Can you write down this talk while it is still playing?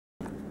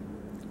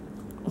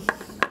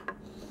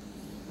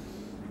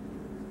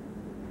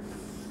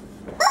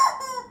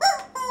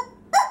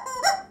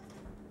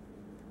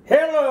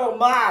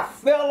my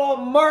fellow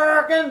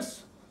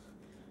Americans,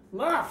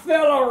 my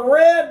fellow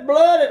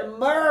red-blooded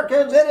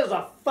Americans. It is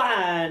a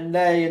fine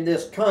day in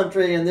this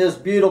country, in this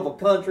beautiful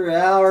country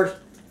of ours,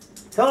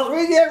 because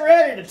we get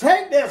ready to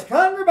take this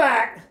country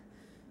back.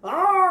 All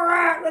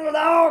right, little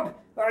dog,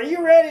 are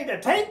you ready to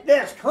take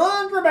this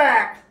country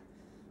back?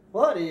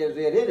 What is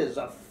it? It is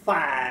a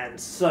fine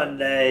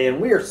Sunday,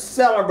 and we are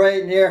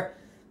celebrating here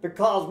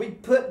because we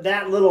put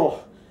that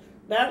little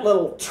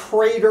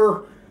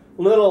traitor,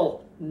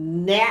 little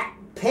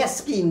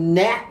pesky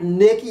Nat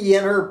Nikki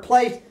in her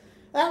place.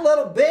 That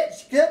little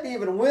bitch couldn't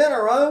even win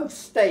her own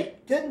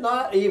state. Could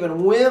not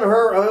even win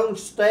her own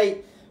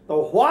state. The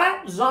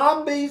white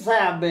zombies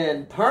have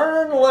been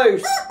turned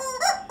loose.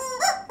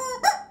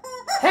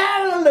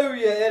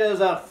 Hallelujah! It is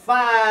a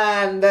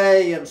fine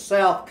day in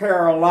South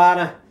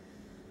Carolina.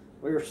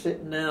 We're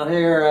sitting out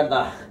here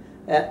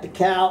at the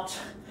couch.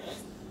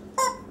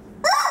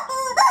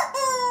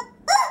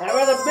 Now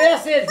with a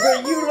message for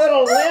you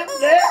little limp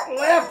dick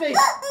lefties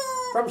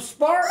from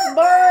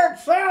Spartanburg,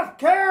 South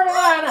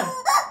Carolina.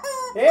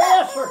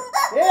 Yes, sir.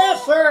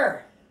 Yes,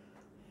 sir.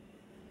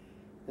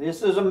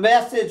 This is a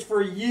message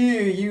for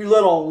you, you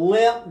little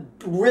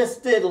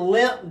limp-wristed,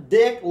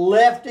 limp-dick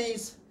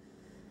lefties.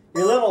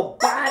 You little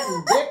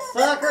Biden dick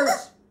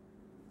suckers.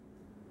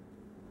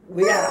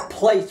 We got a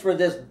place for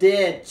this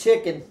dead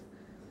chicken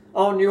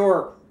on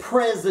your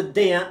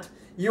president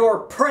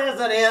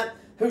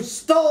who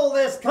stole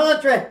this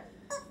country a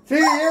few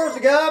years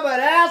ago, but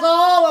that's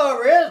all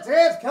over.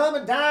 It's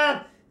coming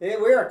time.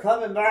 We are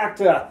coming back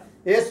to,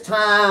 it's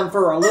time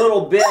for a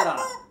little bit of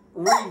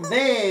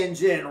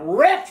revenge and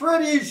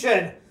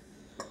retribution.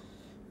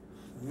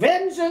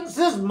 Vengeance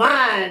is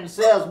mine,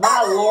 says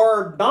my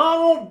Lord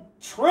Donald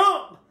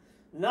Trump.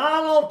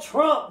 Donald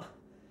Trump.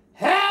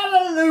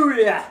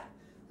 Hallelujah.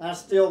 I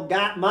still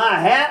got my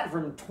hat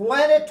from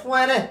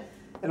 2020,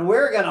 and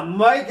we're going to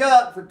make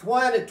up for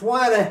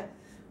 2020.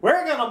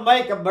 We're going to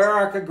make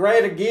America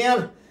great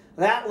again.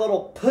 That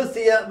little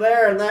pussy up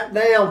there and that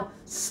damn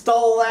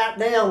stole that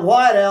damn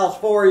White House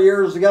 4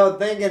 years ago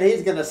thinking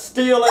he's going to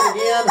steal it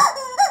again.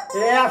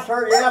 Yes,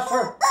 sir. Yes,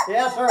 sir.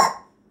 Yes, sir.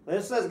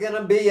 This is going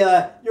to be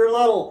your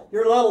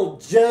little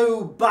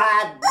Joe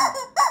Biden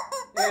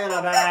in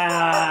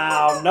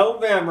about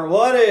November.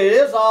 What is it?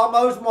 It's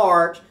almost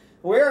March.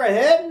 We're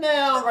heading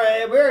down,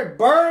 we're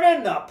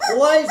burning the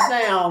place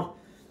down.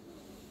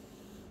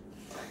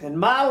 And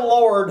my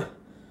Lord,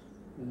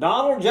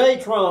 Donald J.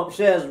 Trump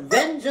says,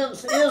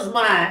 vengeance is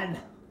mine.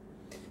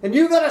 And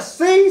you're going to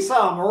see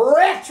some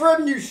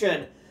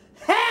retribution.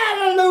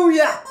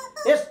 Hallelujah.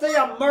 It's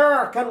the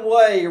American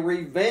way,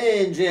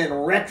 revenge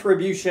and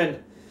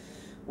retribution.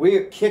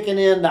 We're kicking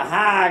into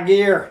high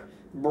gear.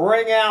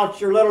 Bring out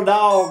your little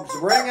dogs.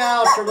 Bring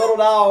out your little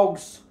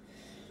dogs.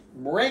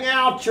 Bring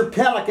out your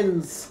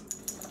pelicans.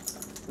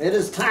 It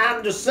is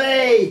time to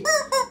say,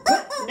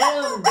 put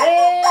them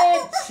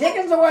dead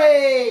chickens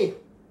away.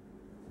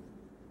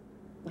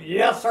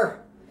 Yes, sir.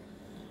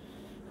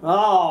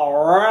 All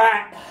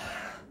right.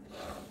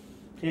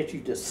 Can't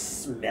you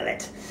just smell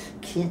it?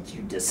 Can't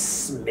you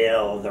just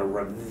smell the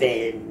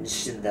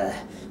revenge and the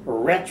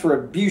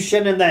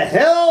retribution and the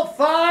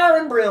hellfire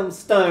and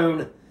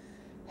brimstone?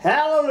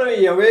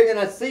 Hallelujah. We're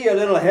going to see a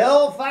little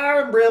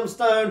hellfire and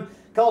brimstone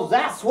because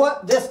that's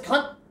what this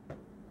country...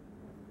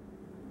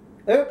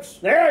 Oops,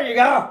 there you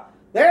go.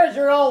 There's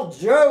your old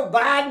Joe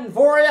Biden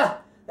for you.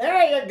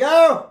 There you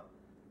go.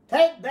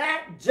 Take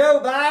that, Joe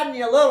Biden,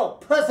 you little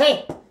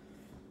pussy.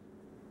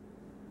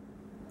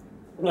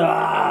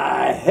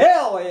 Ah,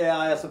 hell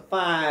yeah, it's a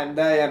fine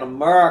day in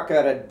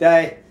America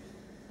today.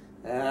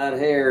 Out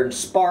here in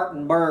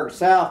Spartanburg,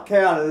 South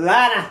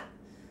Carolina,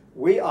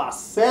 we are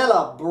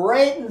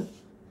celebrating.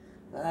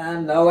 I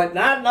know it,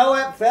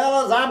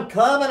 fellas. I'm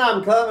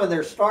coming.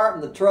 They're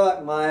starting the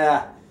truck.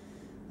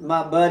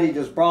 My buddy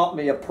just brought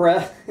me a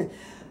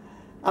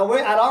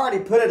I'd already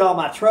put it on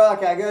my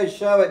truck. I go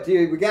show it to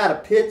you. We got a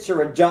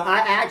picture of Joe. I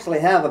actually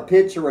have a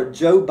picture of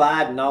Joe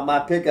Biden on my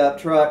pickup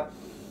truck.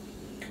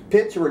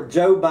 Picture of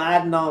Joe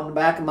Biden on the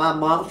back of my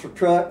monster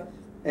truck.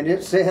 And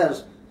it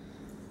says,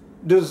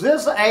 does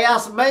this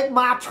ass make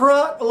my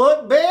truck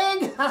look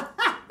big?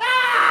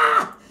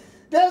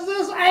 Does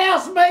this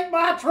ass make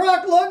my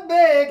truck look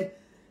big?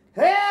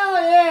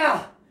 Hell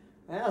yeah.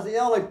 That's the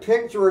only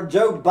picture of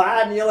Joe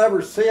Biden you'll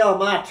ever see on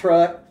my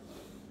truck.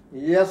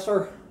 Yes,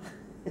 sir.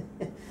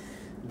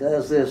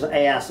 Does this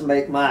ass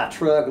make my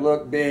truck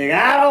look big?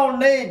 I don't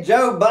need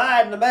Joe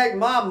Biden to make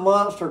my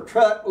monster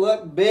truck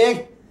look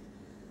big.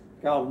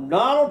 Because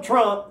Donald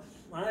Trump,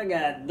 I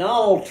got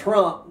Donald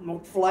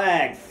Trump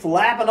flag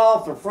flapping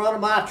off the front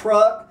of my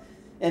truck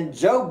and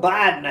Joe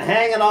Biden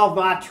hanging off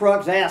my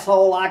truck's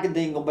asshole like a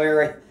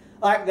dingleberry.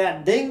 Like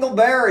that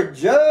dingleberry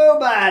Joe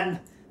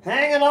Biden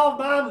hanging off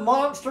my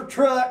monster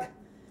truck.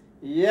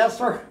 Yes,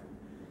 sir.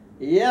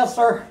 Yes,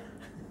 sir.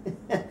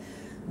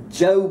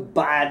 Joe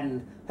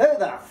Biden. Who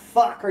the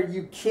fuck are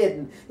you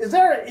kidding? Is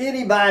there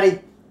anybody,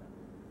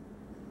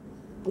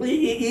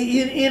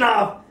 you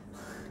know,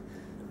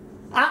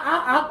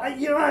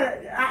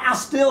 I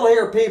still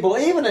hear people,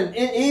 even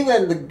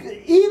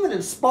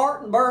in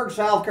Spartanburg,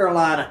 South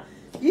Carolina,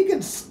 you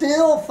can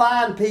still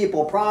find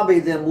people, probably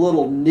them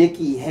little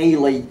Nikki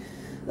Haley.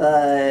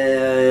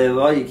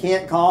 Well, you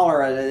can't call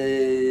her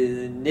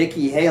a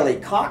Nikki Haley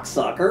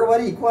cocksucker. What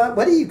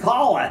do you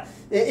call it?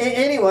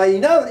 Anyway, you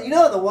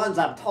know the ones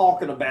I'm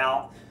talking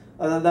about.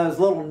 Those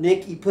little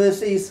Nikki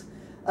pussies.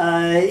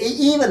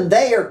 Even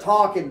they are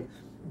talking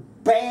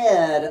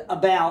bad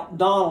about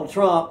Donald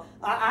Trump.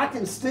 I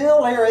can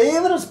still hear,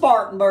 even in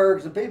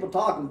Spartanburg, some people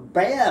talking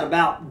bad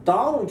about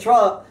Donald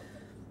Trump.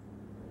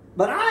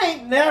 But I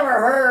ain't never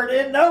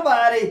heard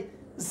nobody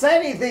say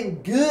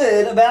anything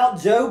good about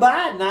Joe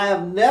Biden. I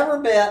have never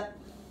met,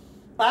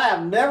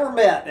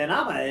 and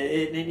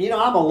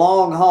I'm a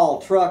long haul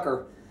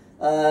trucker.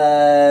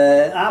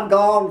 I've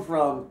gone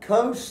from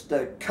coast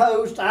to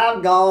coast.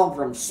 I've gone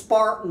from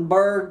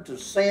Spartanburg to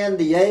San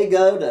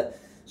Diego to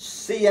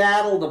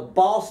Seattle to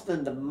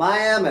Boston to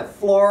Miami,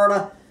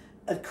 Florida.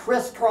 I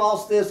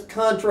crisscrossed this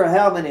country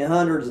how many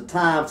hundreds of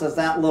times since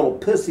that little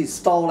pussy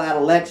stole that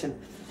election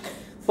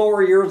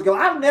 4 years ago.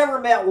 I've never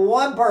met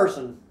one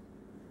person.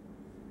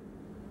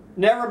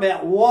 Never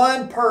met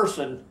one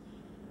person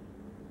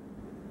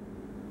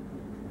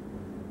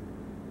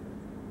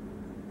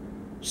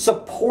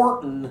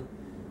supporting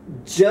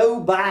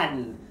Joe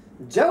Biden.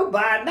 Joe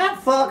Biden,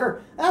 that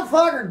fucker,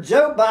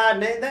 Joe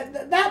Biden,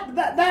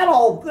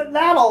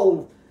 that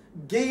old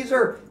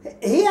geezer,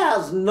 he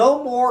has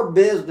no more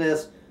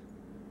business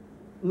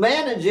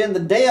managing the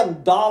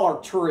damn Dollar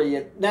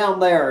Tree down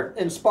there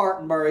in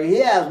Spartanburg. He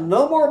has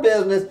no more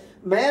business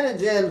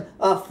managing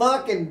a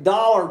fucking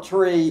Dollar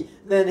Tree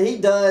than he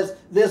does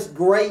this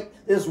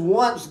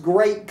once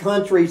great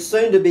country,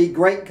 soon to be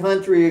great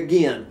country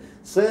again.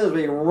 As soon as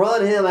we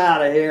run him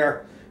out of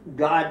here,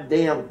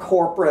 goddamn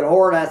corporate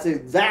whore, that's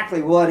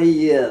exactly what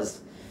he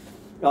is.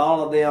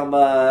 All of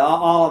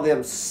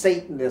them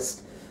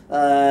Satanists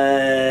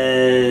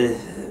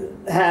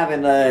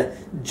having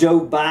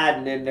Joe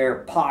Biden in their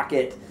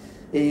pocket.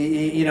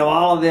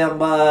 All of them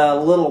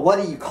little,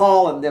 what do you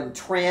call them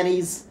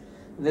trannies?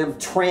 Them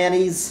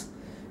trannies.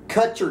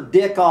 Cut your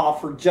dick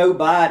off for Joe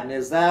Biden.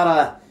 Is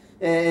that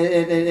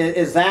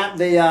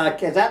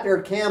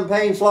their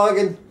campaign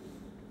slogan?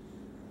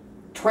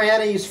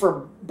 Trannies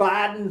for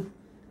Biden.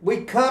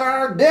 We cut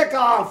our dick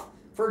off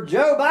for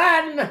Joe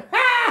Biden.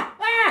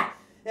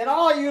 And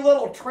all you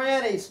little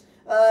trannies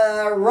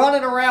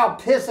running around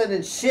pissing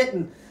and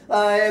shitting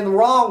in the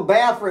wrong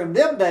bathroom.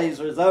 Them days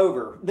is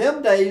over.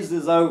 Them days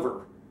is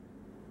over.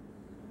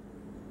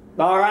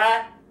 All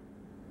right?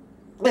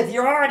 If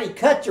you already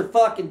cut your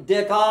fucking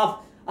dick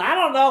off, I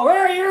don't know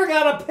where you're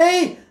going to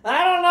pee.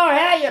 I don't know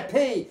how you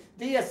pee.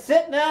 Do you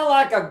sit down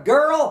like a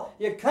girl?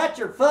 You cut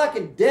your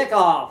fucking dick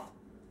off.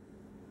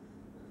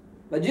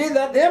 But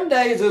them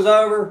days is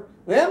over.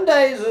 Them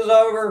days is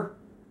over.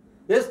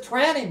 This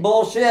tranny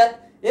bullshit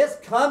is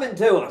coming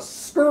to a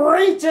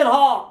screeching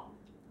halt.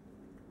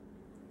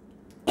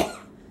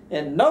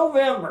 In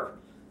November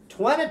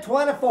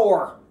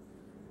 2024,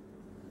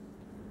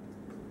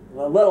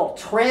 the little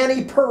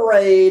tranny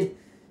parade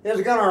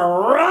is going to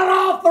run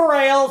off the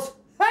rails.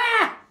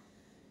 Ha!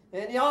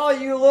 And y'all,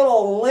 you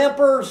little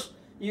limpers,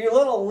 you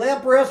little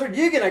limp wrestler,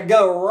 you're going to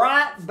go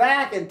right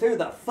back into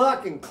the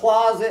fucking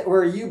closet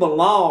where you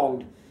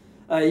belonged.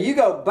 You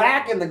go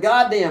back in the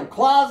goddamn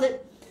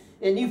closet,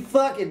 and you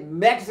fucking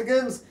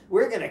Mexicans,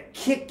 we're going to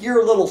kick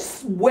your little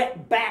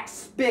wet back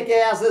spick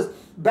asses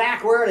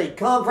back where they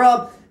come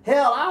from.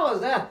 Hell, I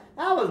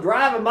was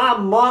driving my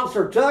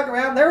monster truck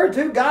around. There were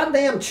two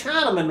goddamn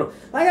Chinamen.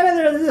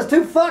 There's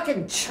two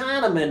fucking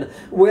Chinamen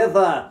with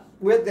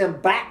them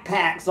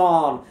backpacks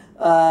on,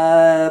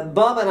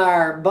 bumming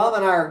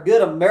our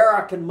good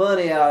American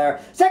money out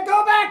there. Said,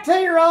 go back to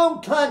your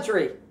own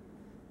country.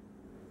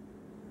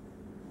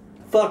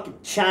 Fucking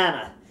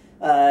China.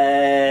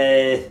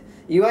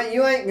 You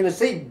ain't gonna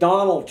see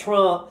Donald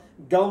Trump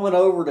going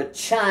over to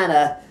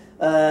China,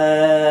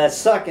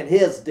 sucking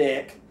his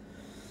dick.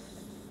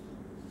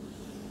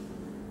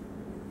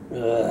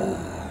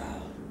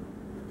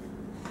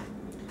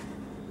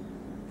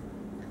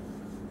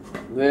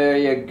 There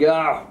you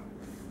go.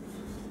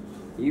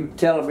 You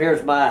tell him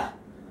here's my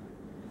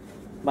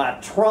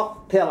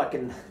Trump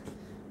pelican.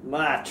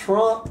 My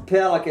Trump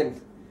pelican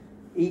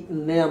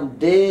eating them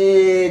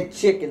dead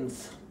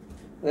chickens.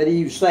 What do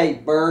you say,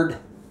 bird?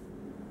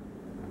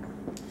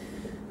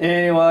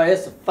 Anyway,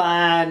 it's a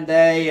fine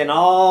day, and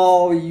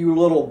all you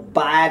little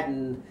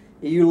Biden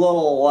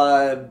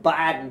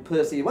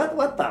pussy.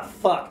 What the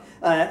fuck?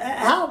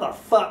 How the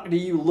fuck do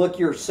you look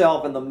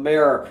yourself in the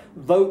mirror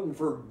voting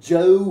for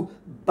Joe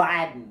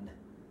Biden?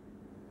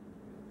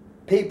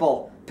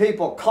 People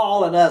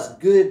calling us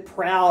good,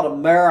 proud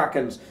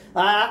Americans.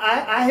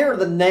 I hear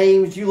the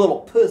names you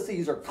little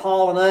pussies are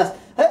calling us.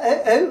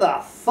 Who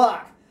the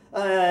fuck?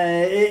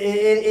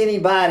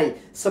 Anybody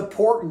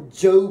supporting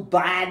Joe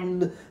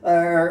Biden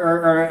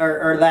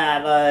or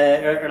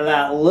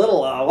that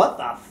little what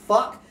the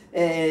fuck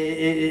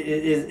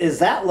is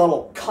that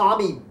little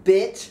commie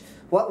bitch?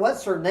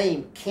 What's her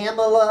name?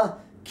 Kamala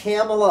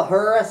Kamala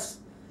Harris.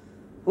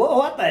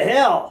 What the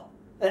hell?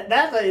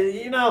 That's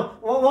a, you know,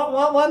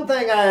 one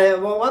thing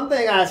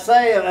I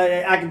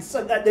say, I can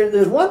say,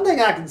 there's one thing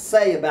I can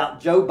say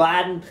about Joe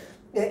Biden.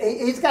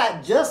 He's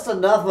got just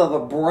enough of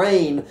a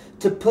brain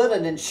to put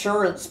an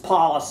insurance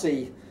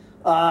policy,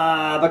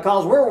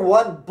 because we're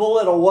one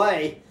bullet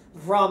away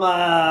from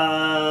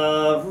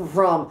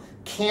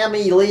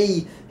Cammy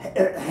Lee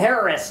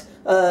Harris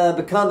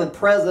becoming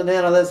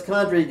president of this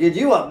country. Could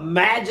you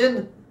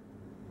imagine?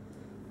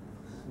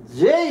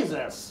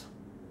 Jesus.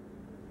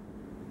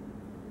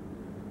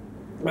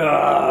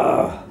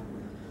 But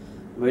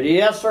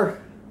yes, sir.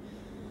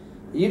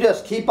 You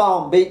just keep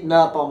on beating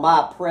up on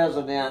my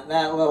president.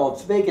 That little,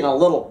 speaking of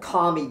little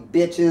commie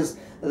bitches,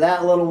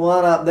 that little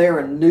one up there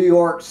in New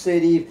York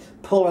City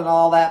pulling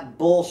all that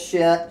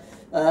bullshit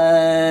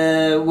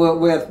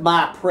with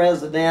my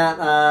president,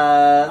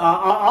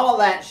 all of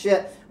that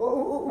shit.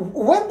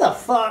 When the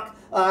fuck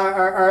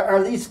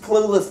are these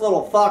clueless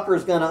little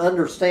fuckers going to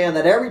understand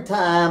that every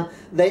time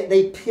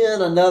they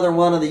pin another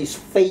one of these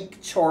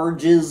fake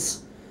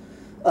charges,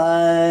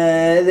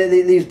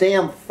 these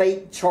damn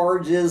fake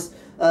charges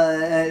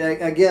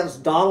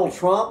against Donald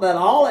Trump, that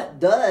all it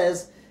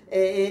does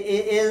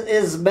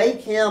is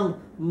make him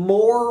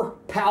more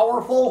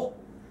powerful?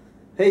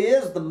 He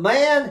is the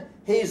man.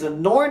 He's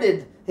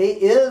anointed. He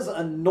is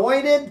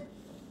anointed.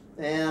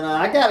 And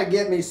I got to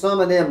get me some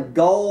of them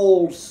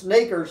gold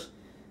sneakers.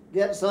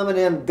 Get some of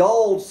them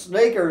gold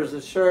sneakers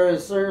as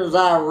soon as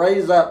I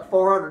raise up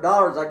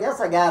 $400. I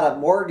guess I got to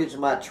mortgage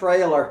my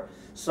trailer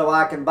so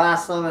I can buy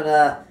some of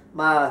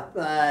my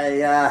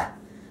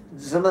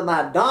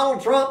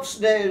Donald Trump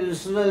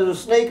sneakers.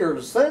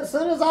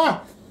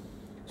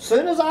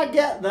 Soon as I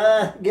get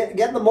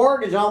the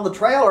mortgage on the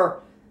trailer,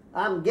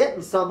 I'm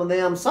getting some of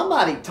them.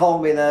 Somebody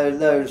told me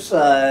those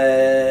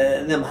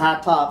them high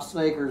top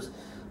sneakers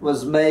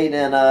was made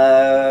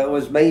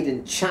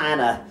in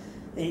China.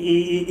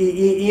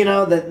 You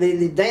know,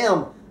 the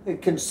damn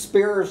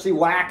conspiracy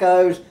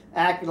wackos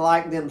acting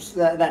like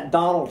that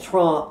Donald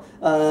Trump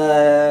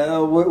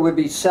would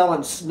be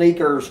selling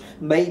sneakers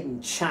made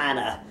in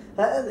China.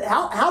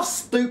 How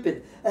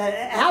stupid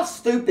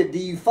do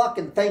you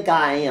fucking think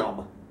I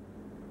am?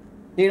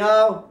 You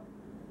know?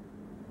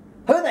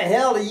 Who the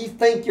hell do you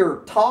think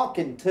you're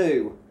talking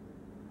to?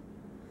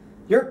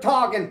 You're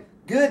talking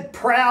good,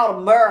 proud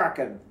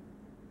American.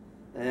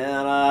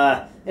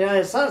 And, you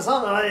know,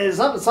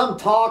 some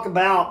talk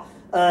about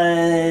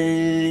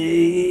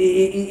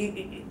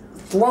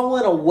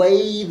throwing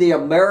away the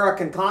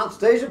American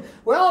Constitution.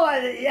 Well,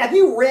 have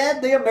you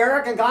read the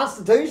American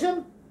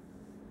Constitution?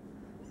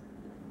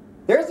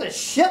 There's a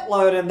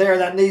shitload in there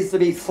that needs to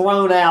be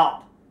thrown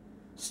out.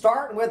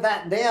 Starting with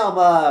that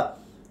damn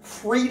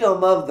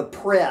freedom of the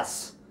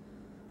press.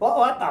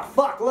 What the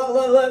fuck?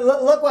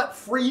 Look what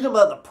freedom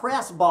of the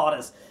press bought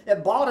us.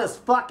 It bought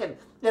us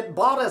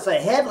a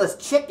headless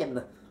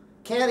chicken.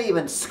 Can't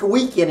even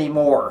squeak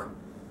anymore.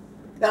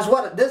 That's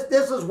what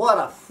this is what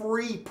a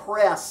free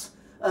press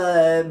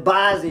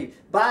buys you.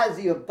 Buys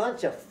you a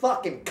bunch of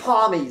fucking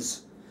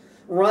commies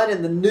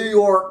running the New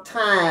York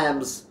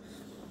Times.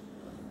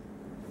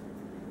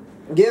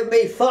 Give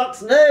me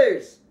Fox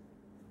News.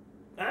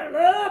 I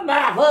love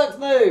my Fox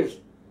News.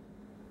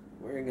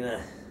 We're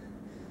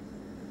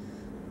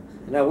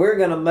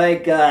gonna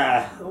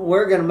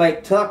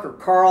make Tucker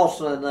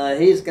Carlson.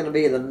 He's gonna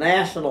be the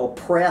National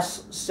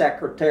Press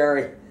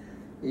Secretary.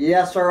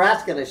 Yes, sir.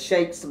 That's gonna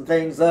shake some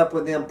things up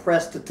with them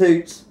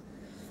prostitutes.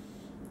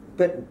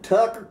 Putting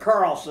Tucker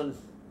Carlson,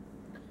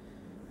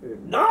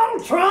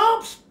 Donald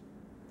Trump's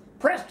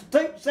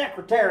prostitute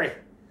secretary.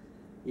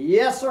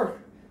 Yes, sir.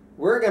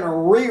 We're gonna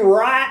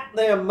rewrite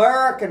the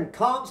American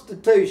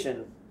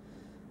Constitution.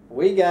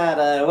 We got,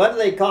 what do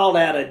they call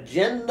that?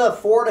 Agenda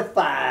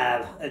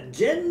 45.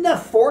 Agenda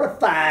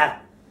 45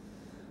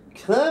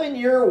 coming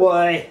your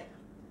way.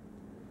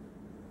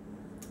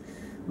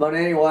 But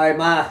anyway,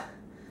 my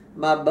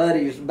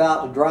buddy's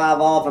about to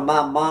drive off in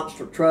my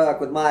monster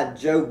truck with my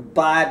Joe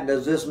Biden.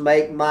 Does this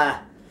make my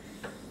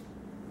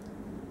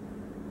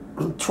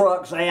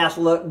truck's ass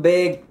look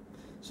big?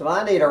 So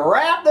I need to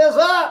wrap this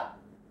up.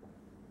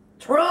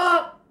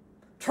 Trump!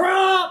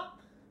 Trump!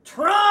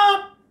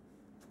 Trump!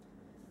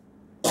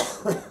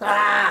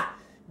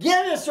 Give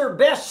us your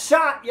best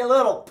shot, you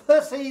little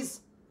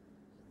pussies.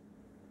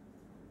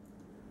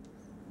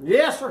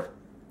 Yes, sir.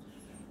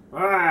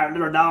 All right,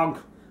 little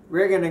dog.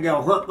 We're going to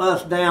go hunt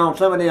us down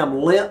some of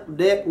them limp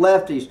dick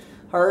lefties.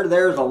 Heard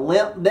there's a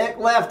limp dick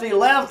lefty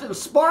left in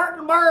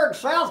Spartanburg,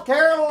 South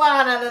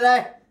Carolina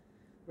today.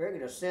 We're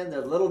going to send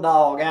this little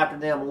dog after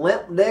them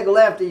limp dick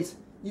lefties.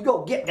 You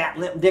go get that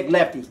limp dick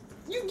lefty.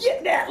 You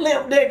get that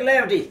limp dick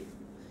lefty.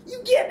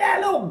 You get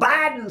that little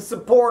Biden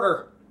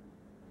supporter.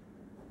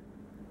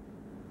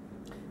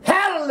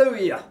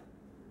 Hallelujah.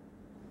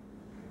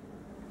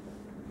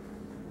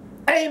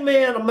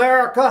 Amen,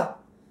 America.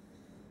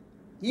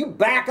 You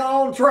back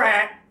on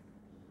track.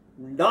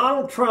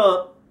 Donald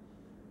Trump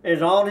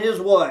is on his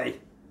way.